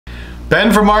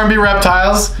Ben from R&B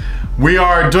Reptiles. We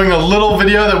are doing a little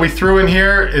video that we threw in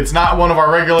here. It's not one of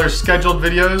our regular scheduled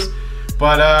videos,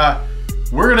 but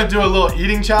we're gonna do a little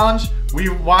eating challenge. We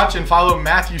watch and follow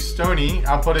Matthew Stonie.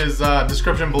 I'll put his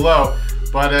description below,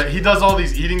 but he does all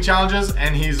these eating challenges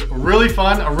and he's really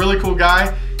fun, a really cool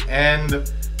guy.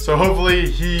 And so hopefully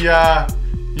he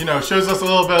you know, shows us a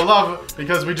little bit of love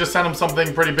because we just sent him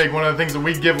something pretty big. One of the things that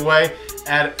we give away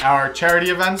at our charity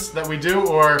events that we do,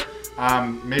 or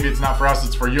maybe it's not for us,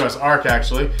 it's for US ARC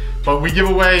actually, but we give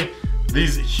away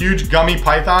these huge gummy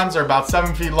pythons. They're about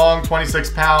 7 feet long, 26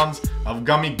 pounds of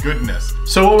gummy goodness.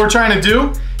 So what we're trying to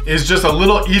do is just a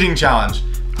little eating challenge.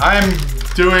 I'm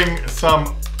doing some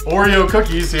Oreo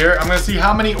cookies here. I'm gonna see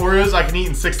how many Oreos I can eat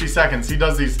in 60 seconds. He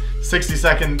does these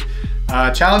 60-second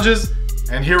challenges,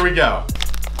 and here we go.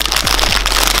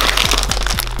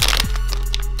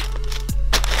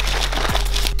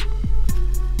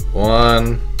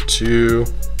 One, 2,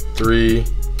 3,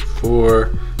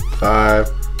 4, 5,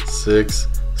 6,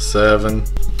 7.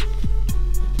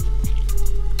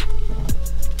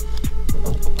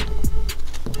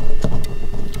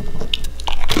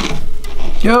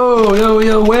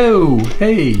 Yo, whoa,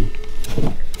 hey.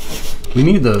 We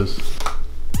need those.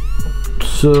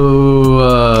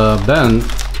 So, Ben,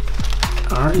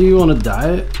 aren't you on a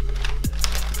diet?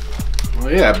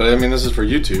 Well, yeah, but I mean, this is for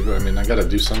YouTube. I mean, I gotta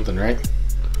do something, right?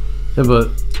 Yeah, but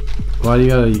why do you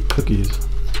gotta eat cookies?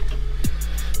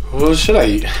 What should I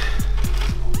eat?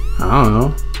 I don't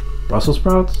know. Brussels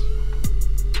sprouts?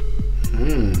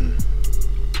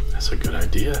 That's a good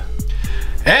idea.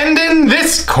 And in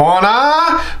this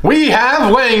corner, we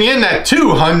have weighing in at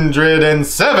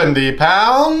 270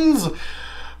 pounds,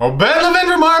 Ben Levin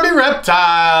from R&B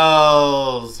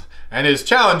Reptiles. And his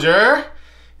challenger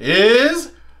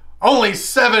is only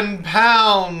 7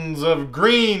 pounds of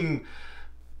green,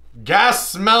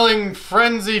 gas-smelling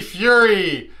frenzy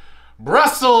fury,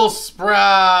 Brussels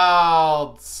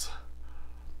sprouts.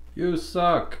 You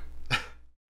suck.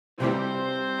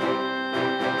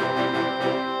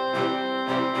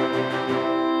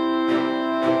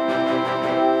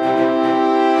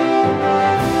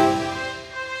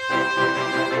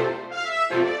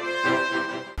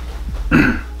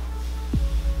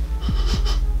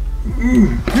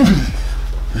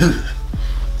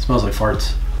 Smells like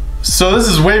farts. So this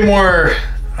is way more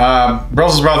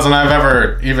Brussels sprouts than I've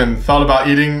ever even thought about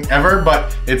eating ever,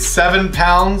 but it's 7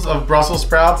 pounds of Brussels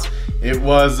sprouts. It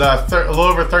was a little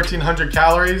over 1,300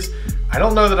 calories. I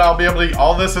don't know that I'll be able to eat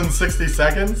all this in 60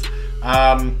 seconds,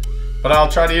 but I'll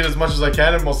try to eat as much as I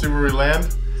can and we'll see where we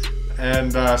land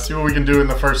and see what we can do in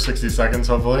the first 60 seconds,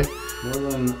 hopefully. More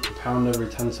than a pound every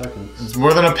 10 seconds. It's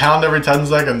more than a pound every 10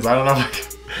 seconds. I don't know if I can.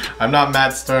 I'm not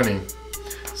Matt Stonie.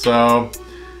 So,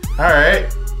 all right.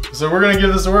 So we're gonna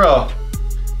give this a whirl.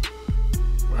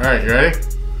 All right, you ready?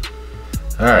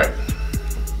 All right.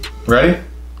 Ready?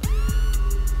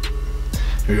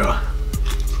 Here we go.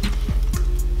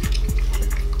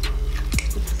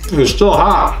 It's still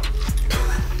hot.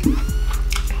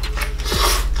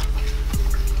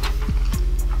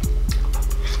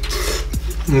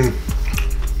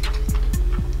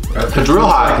 It's real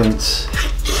hot.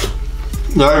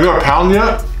 Did I go a pound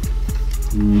yet?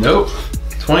 Nope.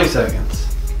 20 seconds.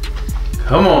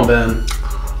 Come on, Ben.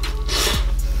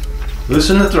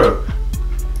 Loosen the throat.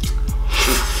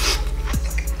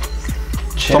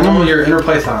 Channel your inner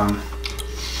python.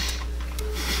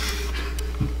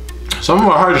 Some of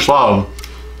them are hard to swallow.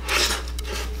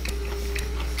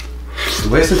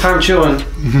 You're wasting time chewing.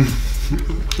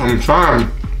 I'm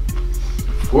trying.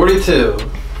 42.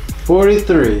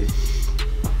 43.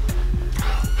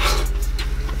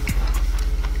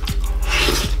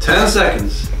 10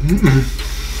 seconds.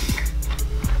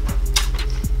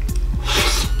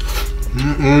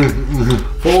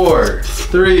 4,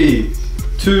 3,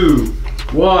 2,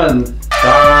 1.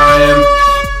 Time.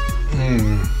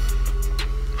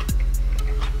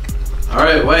 All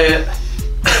right, weigh it.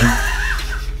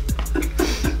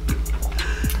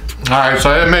 All right, so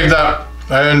I didn't make that.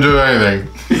 I didn't do anything.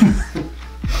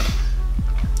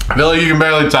 I feel like you can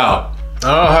barely tell. I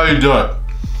don't know how you do it.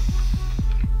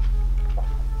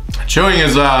 Chewing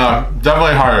is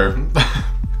definitely harder.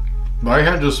 But I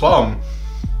can't just swallow them.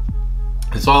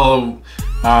 It's all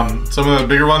some of the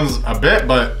bigger ones a bit,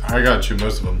 but I gotta chew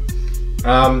most of them.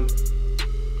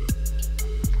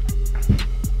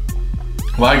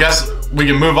 Well, I guess we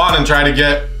can move on and try to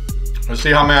get, let's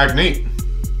see how many I can eat.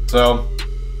 So,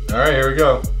 all right, here we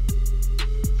go.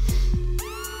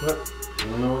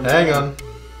 Hang on.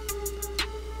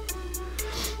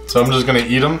 So I'm just gonna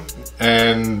eat them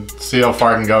and see how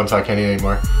far I can go until I can't eat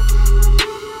anymore.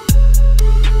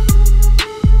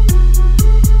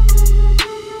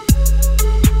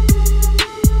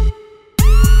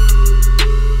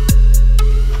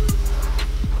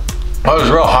 Oh, it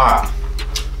was real hot.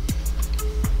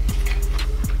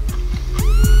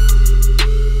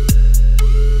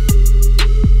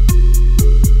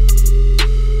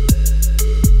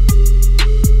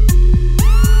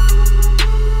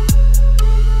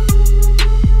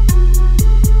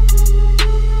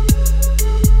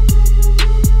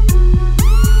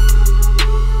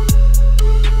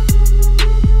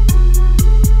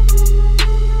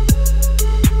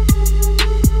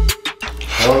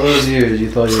 All those years you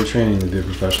thought you were training to be a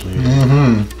professional.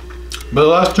 But the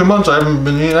last 2 months I haven't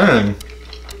been eating anything.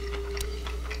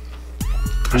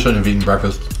 I shouldn't have eaten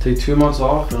breakfast. Take 2 months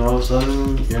off and all of a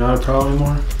sudden you're not a pro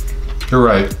anymore? You're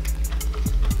right.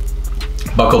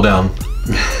 Buckle down.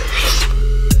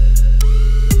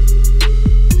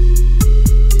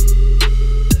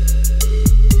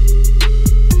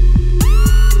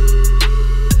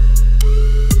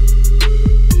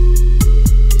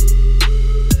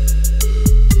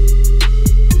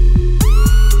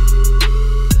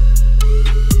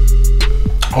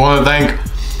 I want to thank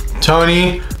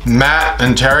Tony, Matt,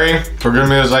 and Terry for giving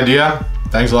me this idea.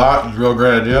 Thanks a lot. It was a real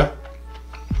great idea.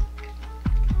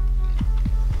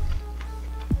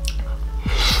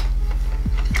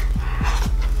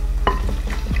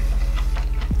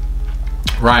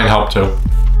 Ryan helped too.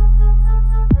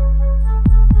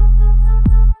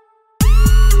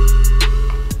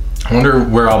 I wonder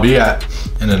where I'll be at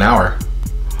in an hour.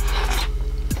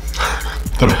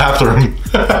 The bathroom.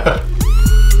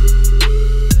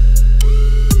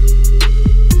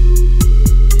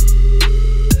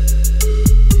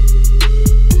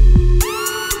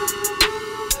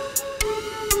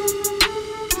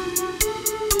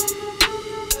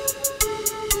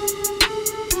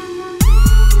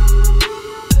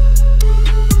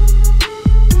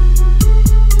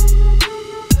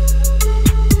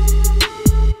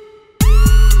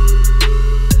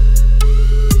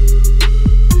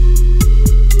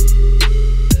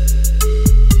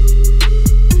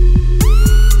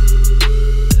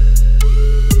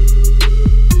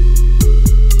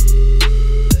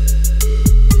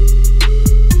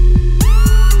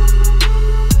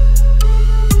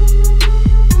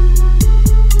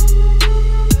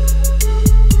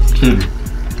 Dude.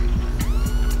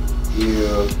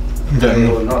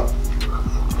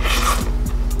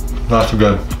 Not too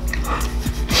good. I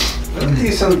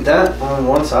think some dent on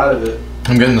one side of it.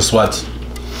 I'm getting the sweats.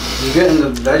 You getting the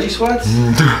veggie sweats?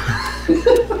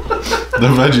 The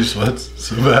veggie sweats.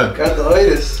 So bad. Got the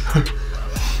itis.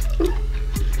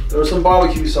 There was some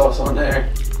barbecue sauce on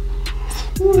there.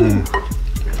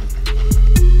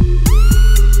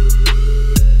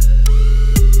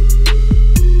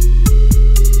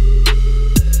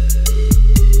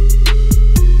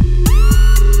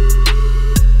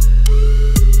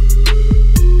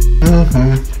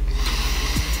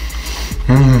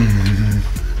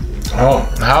 Oh,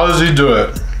 how does he do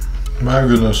it? My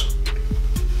goodness.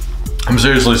 I'm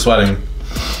seriously sweating.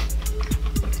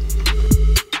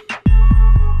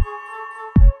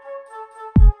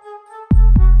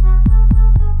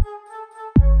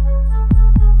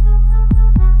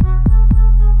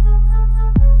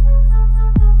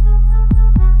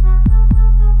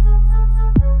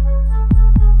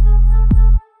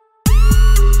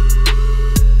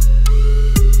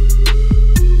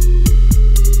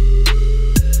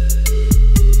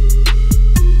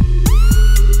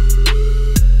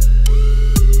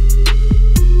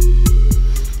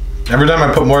 Every time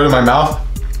I put more in my mouth,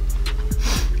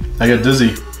 I get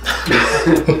dizzy.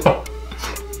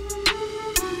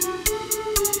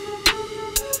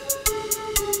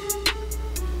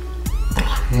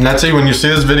 Netsy, when you see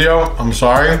this video, I'm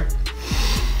sorry,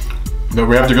 but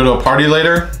we have to go to a party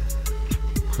later,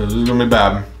 because this is gonna be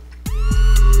bad.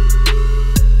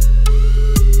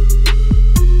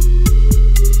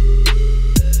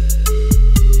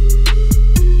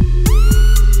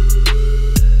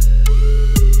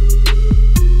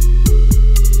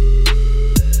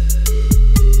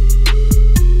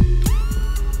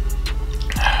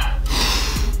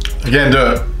 I can't do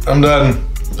it. I'm done.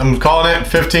 I'm calling it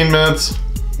 15 minutes.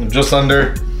 Just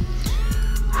under.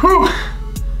 Whew. I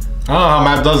don't know how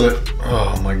Matt does it.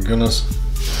 Oh my goodness.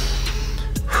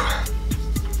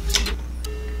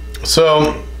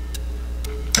 So,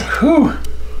 whew.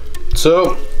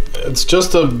 So it's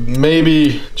just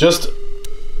maybe just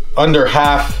under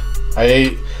half I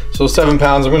ate. So 7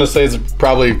 pounds. I'm gonna say it's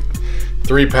probably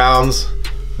 3 pounds.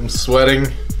 I'm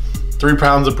sweating. 3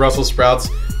 pounds of Brussels sprouts.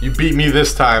 You beat me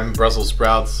this time, Brussels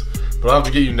sprouts, but I'll have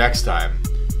to get you next time.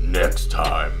 Next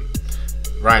time.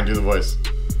 Ryan, do the voice.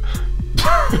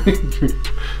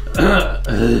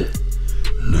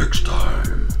 Next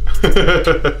time.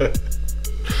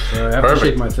 So I have to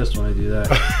shake my fist when I do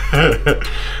that.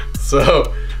 So,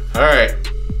 all right.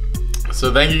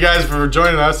 So thank you guys for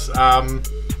joining us. I don't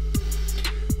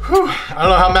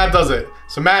know how Matt does it.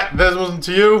 So Matt, this wasn't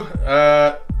to you.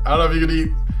 I don't know if you could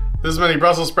eat this many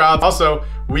Brussels sprouts. Also,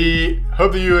 we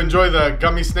hope that you enjoy the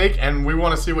gummy snake, and we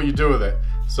want to see what you do with it.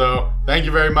 So thank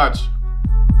you very much.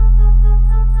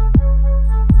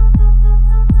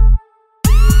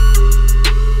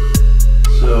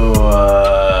 So,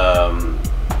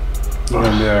 you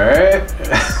gonna be alright?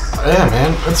 Yeah,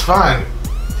 man, it's fine.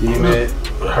 It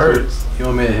hurts. You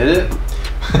want me to hit it?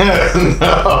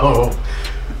 No,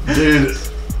 dude.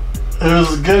 It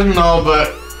was good and all,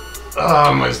 but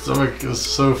my stomach is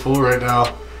so full right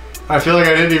now. I feel like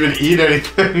I didn't even eat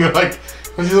anything. Like,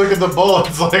 when you look at the bowl,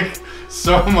 it's like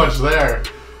so much there.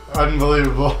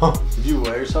 Unbelievable. Did you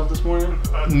weigh yourself this morning?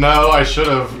 No, I should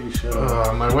have. You should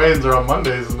have. My weigh-ins are on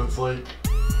Mondays, and it's like,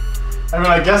 I mean,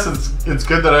 I guess it's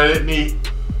good that I didn't eat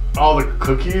all the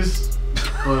cookies,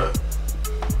 but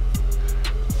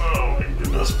oh my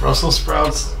goodness, Brussels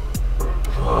sprouts.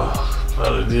 Oh,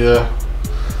 bad idea.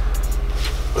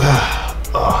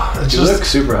 You look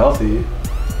super healthy.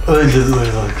 Thank you.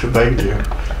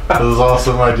 That was an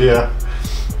awesome idea.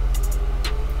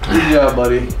 Good job,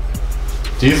 buddy.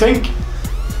 Do you think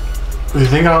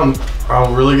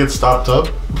I'll really get stopped up?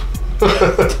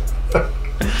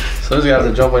 Someone's gonna have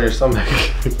to jump on your stomach.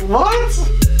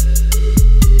 What?